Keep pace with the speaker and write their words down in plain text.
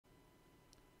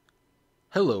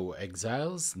Hello,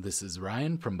 Exiles. This is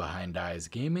Ryan from Behind Eyes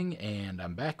Gaming, and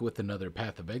I'm back with another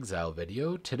Path of Exile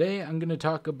video. Today, I'm going to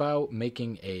talk about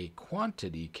making a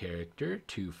quantity character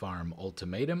to farm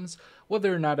ultimatums,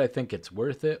 whether or not I think it's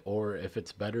worth it, or if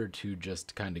it's better to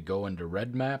just kind of go into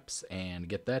red maps and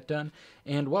get that done.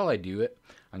 And while I do it,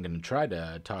 I'm going to try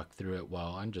to talk through it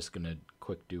while I'm just going to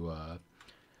quick do a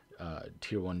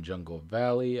tier 1 jungle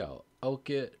valley. I'll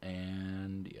elk it,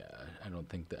 and yeah, I don't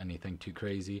think that anything too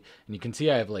crazy. And you can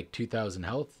see I have like 2,000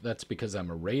 health. That's because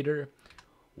I'm a raider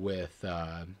with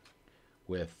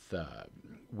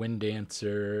Wind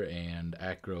Dancer and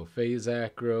Acro Phase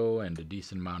Acro and a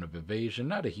decent amount of evasion,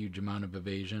 not a huge amount of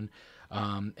evasion.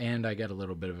 And I got a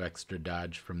little bit of extra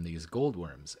dodge from these gold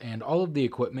worms. And all of the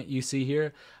equipment you see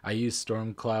here, I use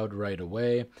Storm Cloud right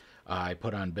away. I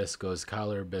put on Bisco's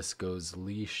Collar, Bisco's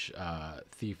Leash,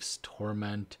 Thief's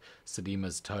Torment,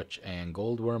 Sedima's Touch, and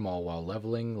Goldworm, all while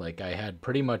leveling. Like, I had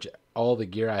pretty much all the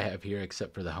gear I have here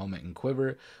except for the helmet and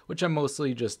quiver, which I'm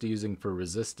mostly just using for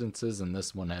resistances, and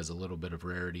this one has a little bit of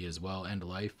rarity as well, and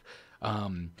life.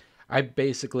 I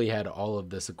basically had all of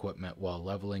this equipment while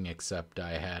leveling, except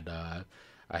I had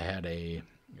a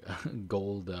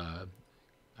gold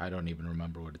I don't even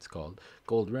remember what it's called.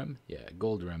 Gold rim? Yeah,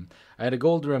 gold rim. I had a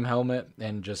gold rim helmet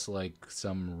and just like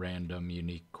some random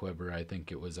unique quiver. I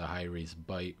think it was a Hyries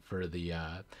bite for the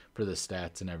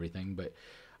stats and everything. But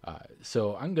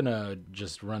so I'm gonna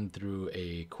just run through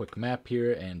a quick map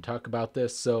here and talk about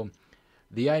this. So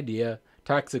the idea.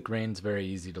 Toxic Rain's very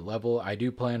easy to level. I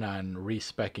do plan on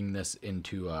respecking this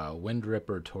into Wind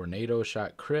Ripper Tornado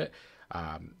Shot Crit.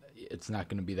 It's not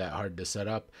going to be that hard to set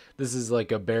up. This is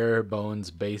like a bare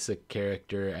bones basic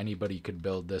character. Anybody could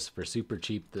build this for super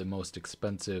cheap. The most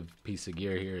expensive piece of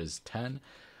gear here is 10.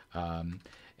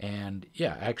 And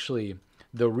yeah, actually,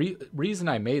 the reason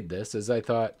I made this is I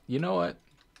thought, you know what?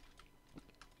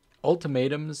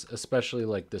 Ultimatums, especially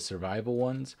like the survival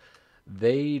ones,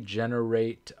 they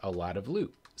generate a lot of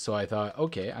loot. So I thought,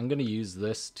 okay, I'm going to use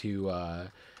this to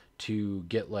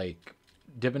get like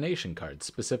divination cards.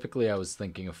 Specifically, I was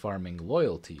thinking of farming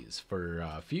loyalties for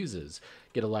fuses.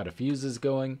 Get a lot of fuses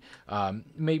going.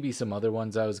 Maybe some other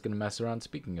ones I was going to mess around.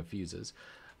 Speaking of fuses.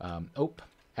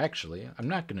 Actually, I'm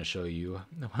not going to show you.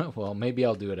 Well, maybe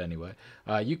I'll do it anyway.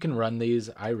 You can run these.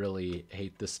 I really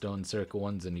hate the stone circle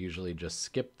ones and usually just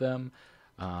skip them.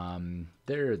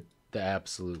 They're the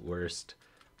absolute worst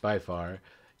by far.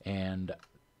 And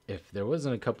if there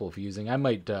wasn't a couple of fusing, I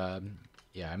might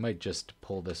I might just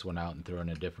pull this one out and throw in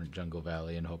a different jungle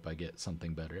valley and hope I get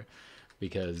something better,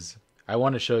 because I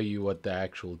want to show you what the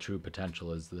actual true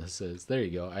potential is. This is, there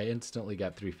you go. I instantly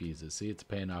got 3 fuses. See, it's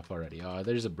paying off already. Oh,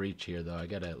 there's a breach here though. I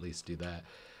gotta at least do that.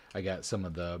 I got some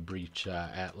of the breach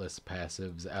Atlas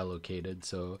passives allocated,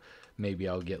 so maybe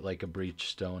I'll get like a breach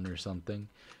stone or something.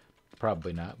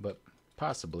 Probably not, but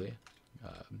possibly.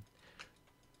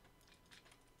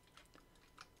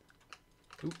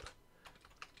 Oop.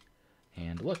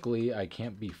 And luckily, I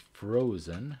can't be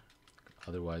frozen.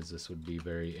 Otherwise, this would be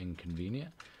very inconvenient.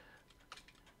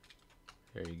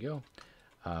 There you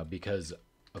go. Because,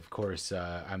 of course,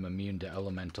 I'm immune to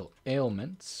elemental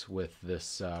ailments with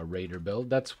this Raider build.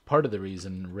 That's part of the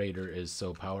reason Raider is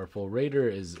so powerful. Raider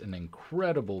is an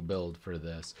incredible build for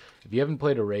this. If you haven't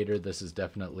played a Raider, this is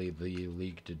definitely the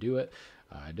league to do it.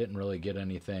 I didn't really get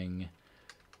anything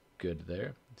good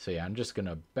there. So yeah, I'm just going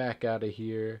to back out of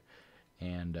here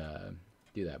and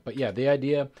do that. But yeah, the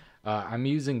idea, I'm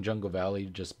using Jungle Valley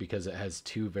just because it has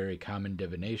 2 very common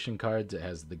divination cards. It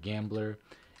has the Gambler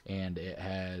and it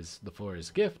has the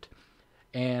Florist Gift.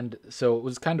 And so it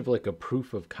was kind of like a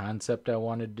proof of concept I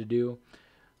wanted to do.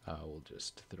 We'll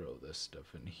just throw this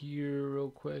stuff in here real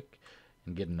quick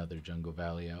and get another Jungle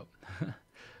Valley out.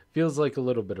 Feels like a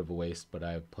little bit of a waste, but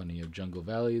I have plenty of Jungle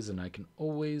Valleys and I can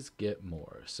always get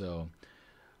more. So,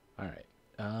 alright.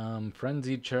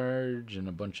 Frenzied Charge and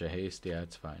a bunch of haste. Yeah,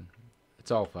 it's fine.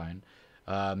 It's all fine.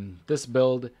 This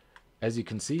build, as you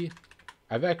can see,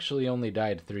 I've actually only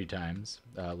died 3 times.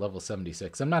 Level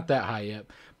 76. I'm not that high yet,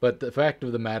 but the fact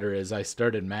of the matter is I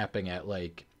started mapping at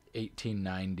like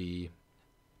 1890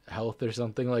 health or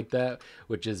something like that,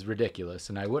 which is ridiculous,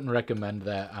 and I wouldn't recommend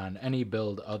that on any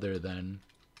build other than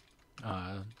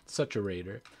such a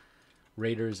Raider.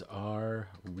 Raiders are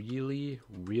really,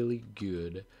 really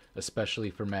good, especially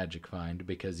for Magic Find,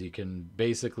 because you can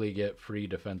basically get free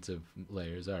defensive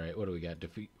layers. Alright, what do we got?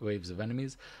 Defeat waves of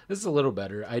enemies. This is a little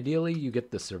better. Ideally, you get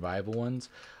the survival ones.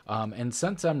 And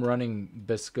since I'm running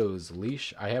Bisco's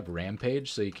Leash, I have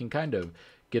Rampage, so you can kind of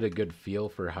get a good feel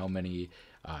for how many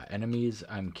enemies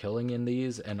I'm killing in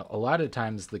these. And a lot of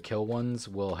times the kill ones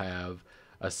will have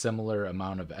a similar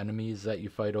amount of enemies that you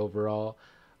fight overall.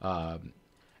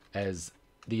 as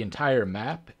the entire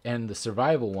map, and the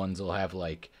survival ones will have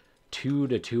like 2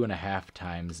 to 2.5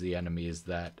 times the enemies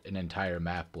that an entire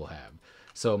map will have.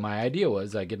 So my idea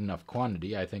was I get enough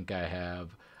quantity. I think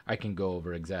I can go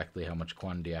over exactly how much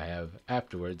quantity I have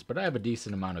afterwards, but I have a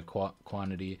decent amount of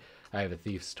quantity. I have a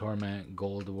Thief's Torment,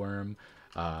 Gold Worm,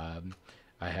 I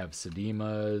have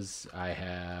Sedemas, I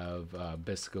have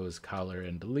Bisco's Collar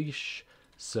and Leash,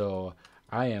 so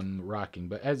I am rocking.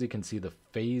 But as you can see, the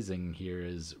phasing here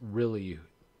is really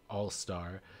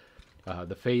all-star.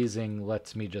 The phasing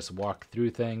lets me just walk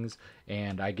through things,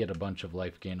 and I get a bunch of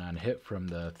life gain on hit from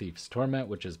the Thief's Torment,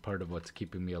 which is part of what's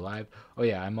keeping me alive. Oh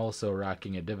yeah, I'm also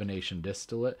rocking a Divination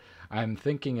Distillate. I'm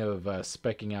thinking of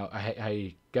speccing out.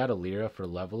 I got a Lyra for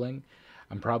leveling.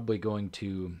 I'm probably going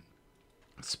to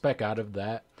spec out of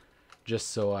that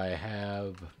just so I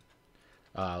have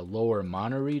lower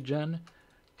mana regen.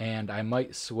 And I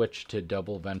might switch to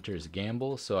Double Venter's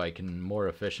Gamble so I can more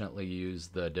efficiently use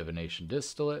the Divination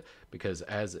Distillate, because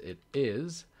as it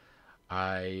is,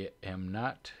 I am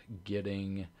not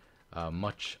getting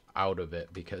much out of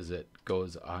it because it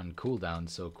goes on cooldown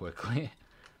so quickly.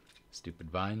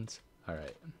 Stupid vines.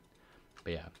 Alright.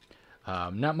 But yeah.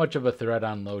 Not much of a threat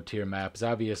on low tier maps.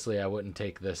 Obviously, I wouldn't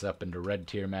take this up into red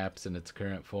tier maps in its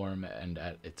current form and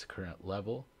at its current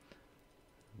level.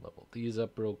 Level these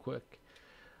up real quick.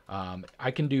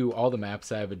 I can do all the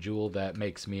maps. I have a jewel that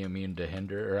makes me immune to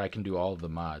hinder, or I can do all of the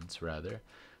mods rather.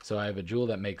 So I have a jewel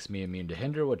that makes me immune to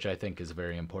hinder, which I think is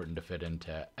very important to fit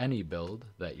into any build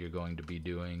that you're going to be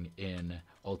doing in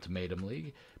Ultimatum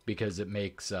League, because it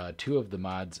makes 2 of the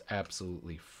mods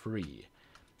absolutely free.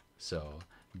 So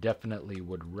definitely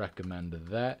would recommend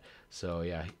that. So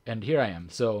yeah, and here I am.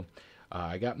 So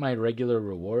I got my regular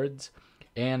rewards.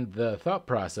 And the thought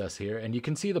process here, and you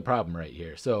can see the problem right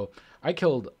here. So I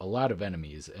killed a lot of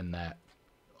enemies in that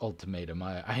ultimatum.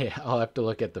 I'll have to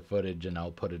look at the footage and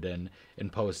I'll put it in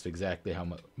post exactly how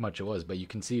much it was. But you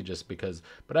can see just because,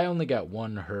 but I only got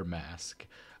 1 Her Mask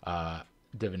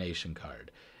divination card.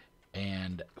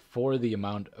 And for the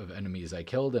amount of enemies I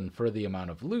killed and for the amount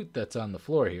of loot that's on the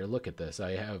floor here, look at this.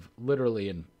 I have literally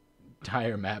an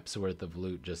entire map's worth of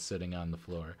loot just sitting on the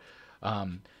floor.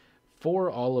 For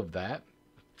all of that,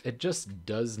 it just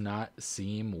does not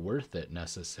seem worth it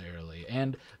necessarily.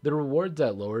 And the rewards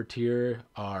at lower tier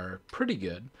are pretty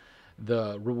good.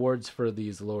 The rewards for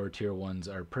these lower tier ones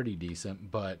are pretty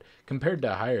decent, but compared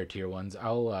to higher tier ones,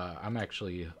 I'll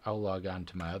log on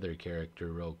to my other character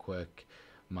real quick,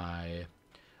 my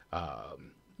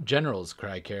General's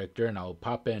Cry character, and I'll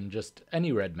pop in just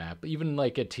any red map, even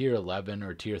like a tier 11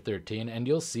 or tier 13, and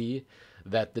you'll see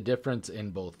that the difference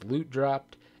in both loot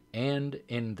dropped and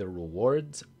in the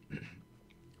rewards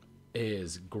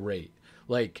is great.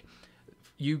 Like,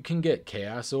 you can get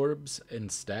chaos orbs in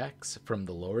stacks from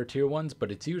the lower tier ones,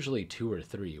 but it's usually 2 or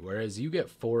 3, whereas you get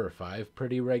 4 or 5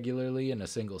 pretty regularly in a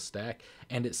single stack,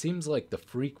 and it seems like the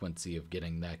frequency of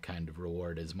getting that kind of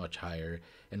reward is much higher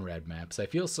in red maps. I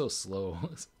feel so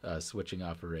slow switching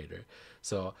off a raider.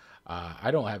 So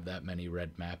I don't have that many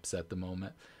red maps at the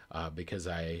moment. Because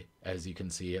I, as you can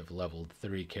see, have leveled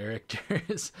 3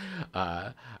 characters.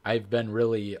 I've been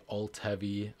really ult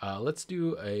heavy. Let's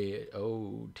do a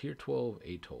tier 12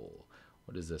 atoll.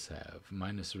 What does this have?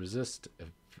 Minus resist,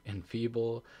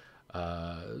 enfeeble.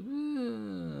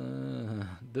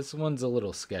 This one's a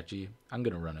little sketchy. I'm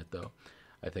gonna run it though.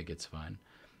 I think it's fine.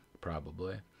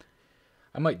 Probably.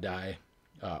 I might die.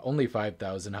 Only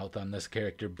 5,000 health on this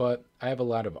character, but I have a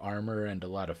lot of armor and a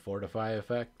lot of fortify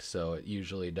effect, so it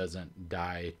usually doesn't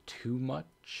die too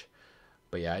much.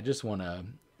 But yeah, I just want to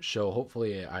show,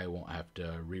 hopefully I won't have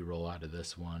to re-roll out of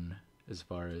this one as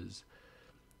far as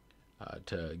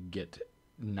to get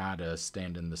not a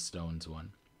stand in the stones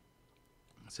one.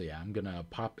 So yeah, I'm going to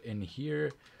pop in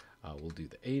here. We'll do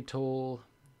the atoll.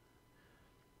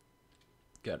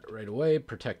 Got it right away.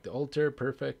 Protect the altar.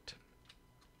 Perfect.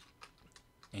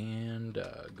 And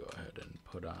go ahead and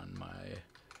put on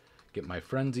get my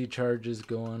frenzy charges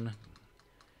going,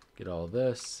 get all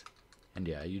this, and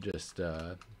yeah, you just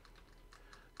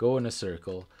go in a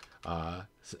circle.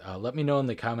 Let me know in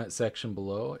the comment section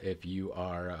below if you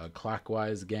are a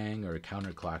clockwise gang or a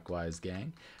counterclockwise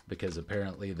gang, because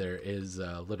apparently there is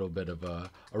a little bit of a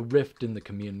rift in the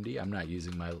community. I'm not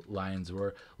using my Lion's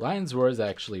Roar. Lion's Roar is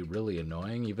actually really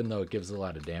annoying, even though it gives a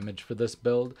lot of damage for this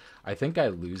build. I think I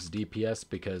lose DPS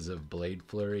because of Blade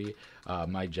Flurry.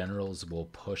 My generals will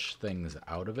push things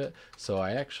out of it, so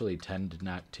I actually tend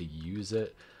not to use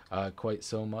it quite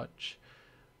so much.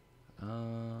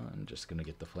 I'm just gonna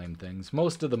get the flame things.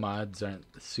 Most of the mods aren't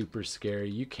super scary.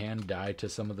 You can die to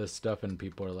some of this stuff, and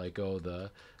people are like, "Oh, the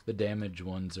damage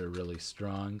ones are really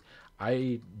strong."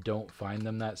 I don't find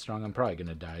them that strong. I'm probably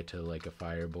gonna die to like a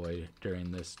fireboy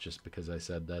during this, just because I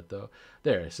said that though.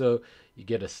 There, so you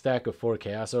get a stack of 4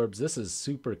 chaos orbs. This is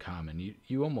super common.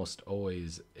 You almost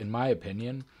always, in my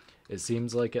opinion, it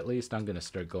seems like, at least, I'm gonna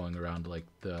start going around like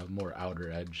the more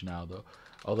outer edge now though.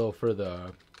 Although for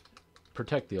the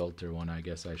protect the altar one, I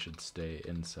guess I should stay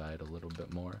inside a little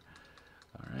bit more.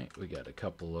 All right, we got a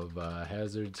couple of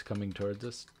hazards coming towards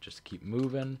us. Just keep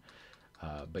moving.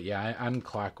 But yeah, I'm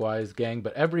clockwise, gang.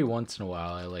 But every once in a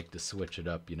while, I like to switch it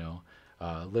up. You know,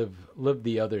 live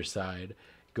the other side,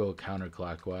 go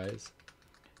counterclockwise.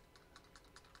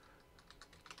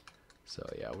 So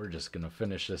yeah, we're just gonna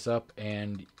finish this up,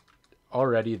 and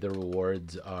already the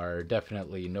rewards are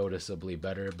definitely noticeably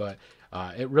better, but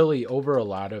it really, over a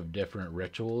lot of different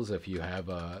rituals, if you have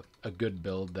a good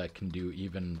build that can do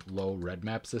even low red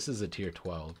maps, this is a tier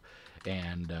 12,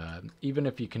 and even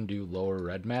if you can do lower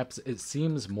red maps, it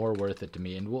seems more worth it to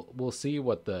me, and we'll see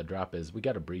what the drop is. We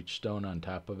got a breach stone on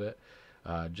top of it,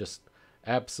 just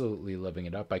absolutely living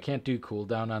it up. I can't do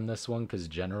cooldown on this one because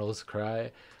General's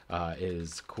Cry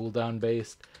is cooldown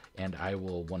based, and I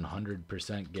will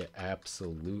 100% get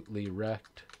absolutely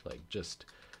wrecked, like just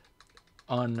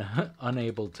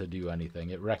unable to do anything.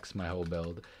 It wrecks my whole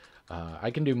build.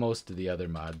 I can do most of the other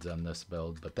mods on this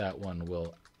build, but that one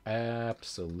will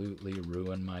absolutely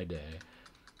ruin my day.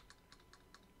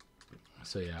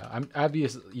 So yeah, I'm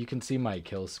obvious. You can see my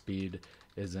kill speed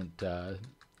isn't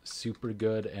super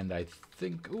good, and I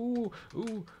think ooh,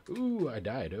 I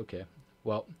died. Okay,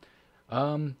 well,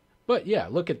 but yeah,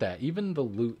 look at that. Even the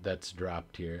loot that's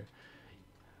dropped here.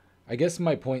 I guess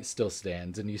my point still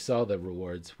stands, and you saw the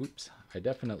rewards. Whoops, I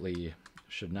definitely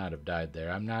should not have died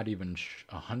there. I'm not even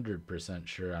 100%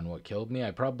 sure on what killed me.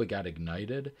 I probably got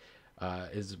ignited,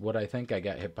 is what I think. I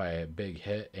got hit by a big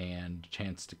hit and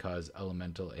chance to cause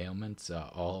elemental ailments.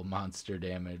 All monster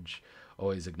damage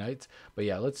always ignites. But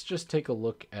yeah, let's just take a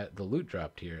look at the loot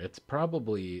dropped here. It's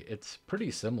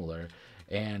pretty similar,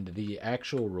 and the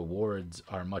actual rewards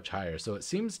are much higher. So it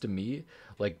seems to me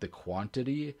like the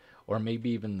quantity, or maybe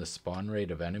even the spawn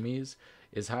rate of enemies,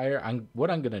 is higher. What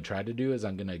I'm going to try to do is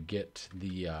I'm going to get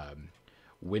the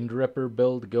Wind Ripper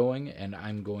build going, and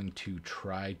I'm going to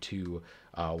try to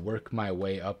work my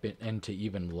way up into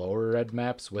even lower red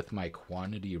maps with my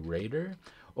Quantity Raider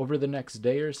over the next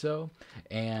day or so,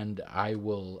 and I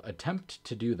will attempt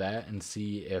to do that and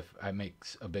see if it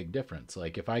makes a big difference.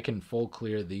 Like if I can full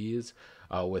clear these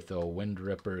with a Wind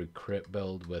Ripper crit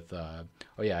build with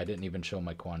oh yeah, I didn't even show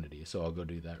my quantity, so I'll go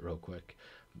do that real quick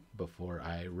before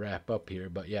I wrap up here.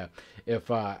 But yeah, if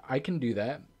I can do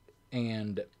that,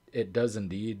 and it does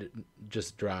indeed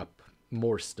just drop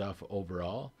more stuff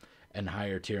overall and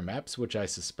higher tier maps, which I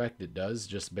suspect it does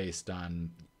just based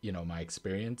on, you know, my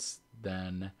experience,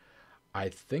 then I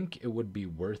think it would be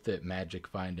worth it magic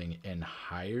finding in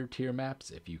higher tier maps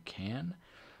if you can.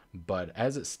 But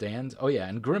as it stands, oh yeah,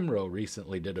 and Grimro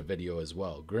recently did a video as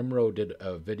well. Grimro did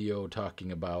a video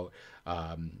talking about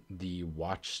the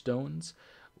Watchstones,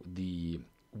 the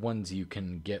ones you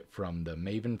can get from the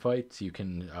Maven fights. You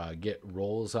can get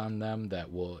rolls on them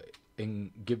that will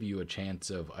give you a chance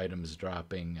of items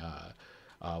dropping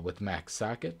with max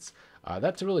sockets.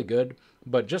 That's really good,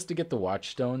 but just to get the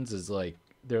Watchstones is like,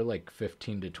 they're like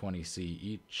 15 to 20C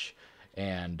each,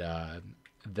 and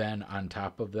then on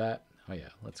top of that, oh yeah,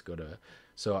 let's go to,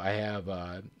 so I have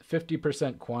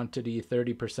 50% quantity,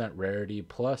 30% rarity,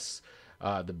 plus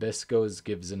the Biscos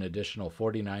gives an additional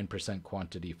 49%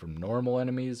 quantity from normal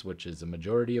enemies, which is a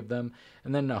majority of them,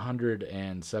 and then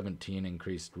 117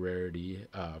 increased rarity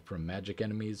from magic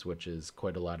enemies, which is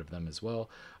quite a lot of them as well.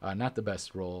 Not the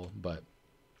best roll, but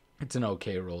it's an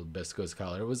okay rolled Bisco's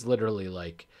collar. It was literally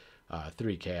like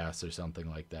 3 chaos or something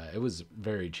like that. It was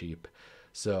very cheap.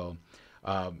 So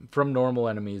from normal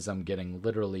enemies, I'm getting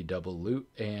literally double loot,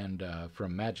 and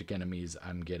from magic enemies,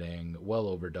 I'm getting well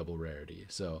over double rarity.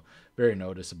 So very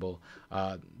noticeable.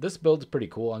 This build's pretty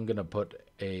cool. I'm gonna put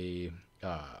a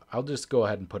I'll just go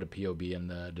ahead and put a POB in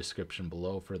the description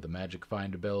below for the Magic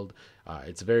Find build.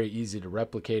 It's very easy to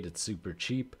replicate. It's super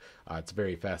cheap. It's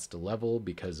very fast to level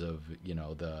because of, you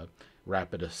know, the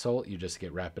Rapid Assault. You just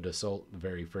get Rapid Assault the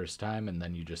very first time, and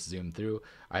then you just zoom through.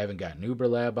 I haven't got an Uber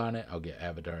Lab on it. I'll get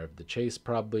Avatar of the Chase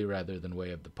probably rather than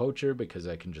Way of the Poacher, because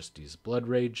I can just use Blood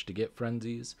Rage to get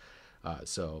frenzies.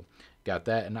 So got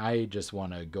that, and I just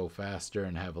want to go faster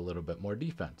and have a little bit more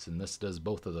defense, and this does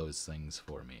both of those things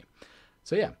for me.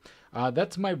 So yeah,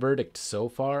 That's my verdict so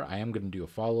far. I am going to do a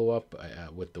follow-up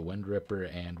with the Wind Ripper,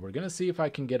 and we're going to see if I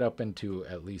can get up into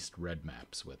at least red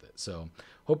maps with it. So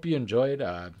hope you enjoyed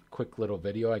a quick little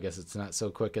video. I guess it's not so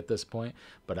quick at this point,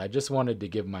 but I just wanted to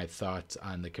give my thoughts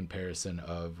on the comparison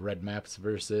of red maps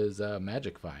versus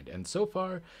Magic Find. And so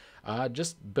far,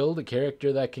 just build a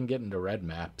character that can get into red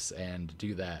maps and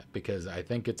do that, because I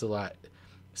think it's a lot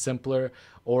simpler.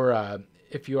 Or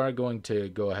if you are going to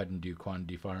go ahead and do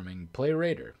quantity farming, play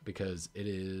Raider, because it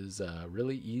is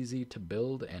really easy to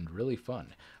build and really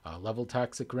fun. Level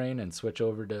Toxic Rain and switch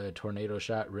over to Tornado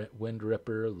Shot Wind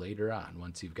Ripper later on,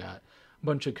 once you've got a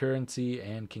bunch of currency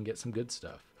and can get some good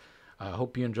stuff.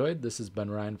 Hope you enjoyed. This has been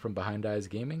Ryan from Behind Eyes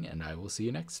Gaming, and I will see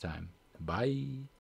you next time. Bye.